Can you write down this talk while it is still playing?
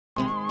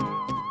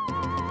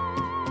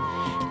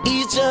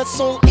It's just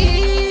so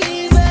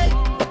easy.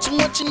 Watching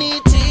what you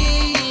need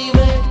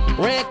TV.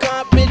 Red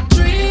carpet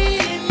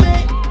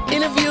dreaming.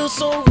 Interview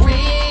so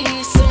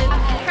recent.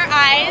 Her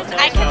eyes,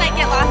 I can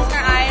get lost in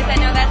her eyes. I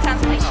know that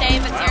sounds cliche,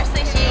 but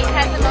seriously, she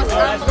has the most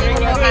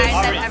unbelievable eyes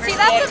I've ever seen. See,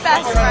 that's the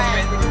best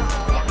friend.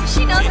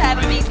 She knows how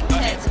to make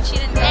kids, and she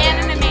didn't.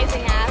 And an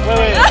amazing ass.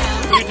 Wait.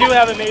 You do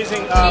have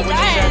amazing. When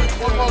she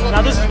said,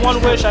 now this is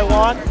one wish I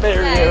want.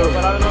 There you go.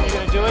 But I don't know if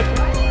you're gonna do it.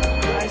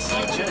 Nice,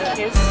 huge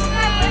kiss.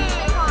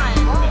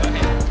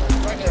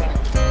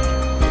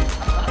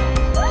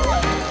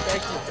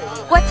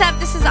 What's up?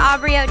 This is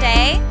Aubrey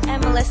Oday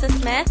and Melissa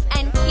Smith,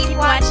 and keep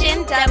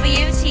watching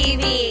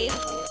WTV.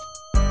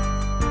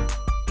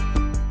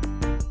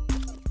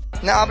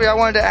 Now, Aubrey, I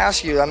wanted to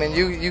ask you. I mean,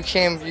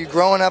 you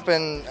growing up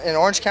in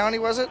Orange County,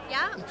 was it?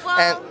 Yeah.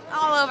 Well,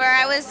 all over.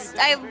 I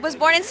was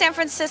born in San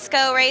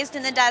Francisco, raised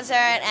in the desert,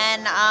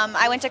 and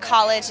I went to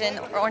college in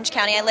Orange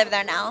County. I live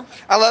there now.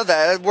 I love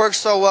that. It works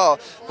so well.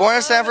 Born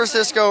in San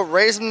Francisco,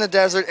 raised in the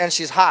desert, and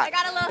she's hot. I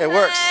got a little it hood,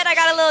 works. I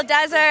got a little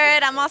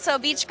desert. I'm also a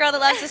beach girl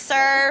that loves to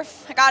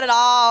surf. I got it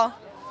all.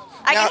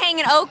 I can hang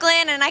in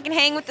Oakland, and I can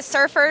hang with the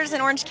surfers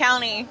in Orange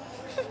County.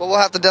 Well, we'll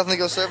have to definitely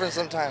go surfing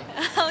sometime.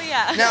 Oh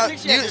yeah. Now,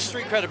 She has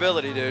street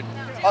credibility, dude.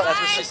 Oh, that's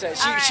what she said.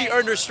 She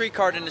earned her street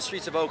card in the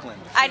streets of Oakland.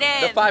 I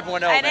did. The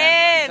 510, I man.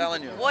 did. I'm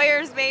telling you.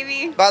 Warriors,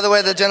 baby. By the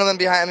way, the gentleman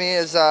behind me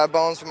is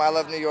Bones from I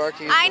Love New York.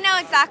 I know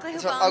exactly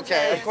who Bones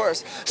okay, is. of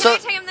course. Can I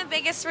tell you I'm the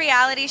biggest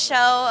reality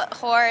show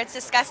whore? It's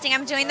disgusting.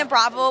 I'm doing the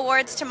Bravo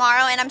Awards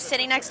tomorrow, and I'm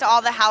sitting next to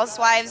all the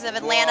housewives of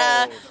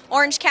Atlanta,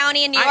 Orange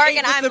County, and New York,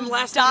 and I'm them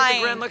last dying. night at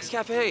the Grand Lux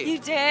Cafe. You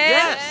did?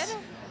 Yes.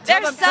 They're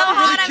so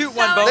hot. I'm cute so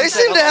one, Bones. They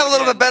seem to have a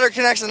little bit better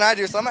connection than I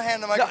do, so I'm gonna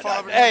hand the microphone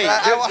over to you. Hey,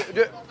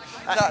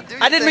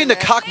 I didn't mean to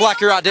cock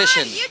block your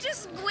audition. You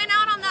just went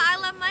out on the I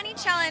Love Money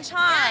challenge,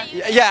 huh?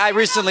 Yeah, I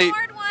recently. The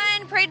Lord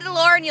won, prayed to the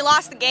Lord, and you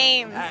lost the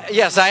game.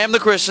 Yes, I am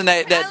the Christian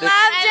that. I loved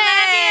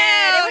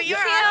it. It was cute.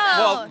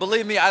 Well,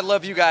 believe me, I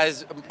love you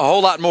guys a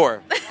whole lot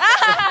more.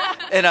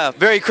 In a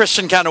very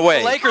Christian kind of way.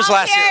 The Lakers Paul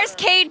last year.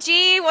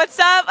 KG, what's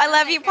up? I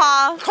love you,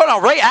 Paul. Hold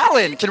on, Ray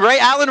Allen. Can Ray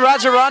Allen,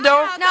 Raja Rondo?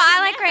 No, I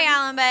like Ray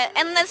Allen,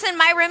 and listen,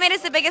 my roommate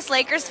is the biggest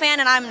Lakers fan,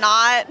 and I'm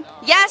not.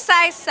 Yes,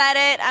 I said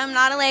it. I'm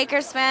not a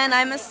Lakers fan.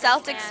 I'm a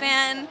Celtics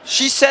fan.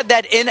 She said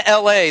that in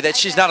LA that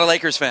she's not a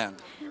Lakers fan.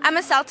 I'm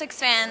a Celtics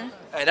fan.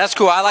 Hey, that's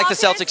cool. I like the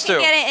Celtics Celtics too.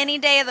 Get it any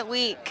day of the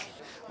week.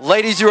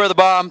 Ladies, you are the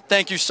bomb.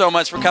 Thank you so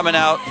much for coming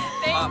out.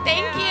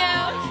 Thank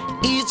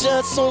you. It's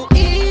just so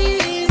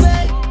easy.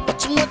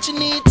 Watching what you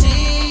need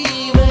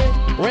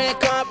TV. Red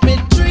carpet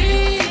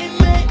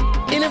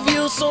dreaming.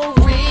 Interview so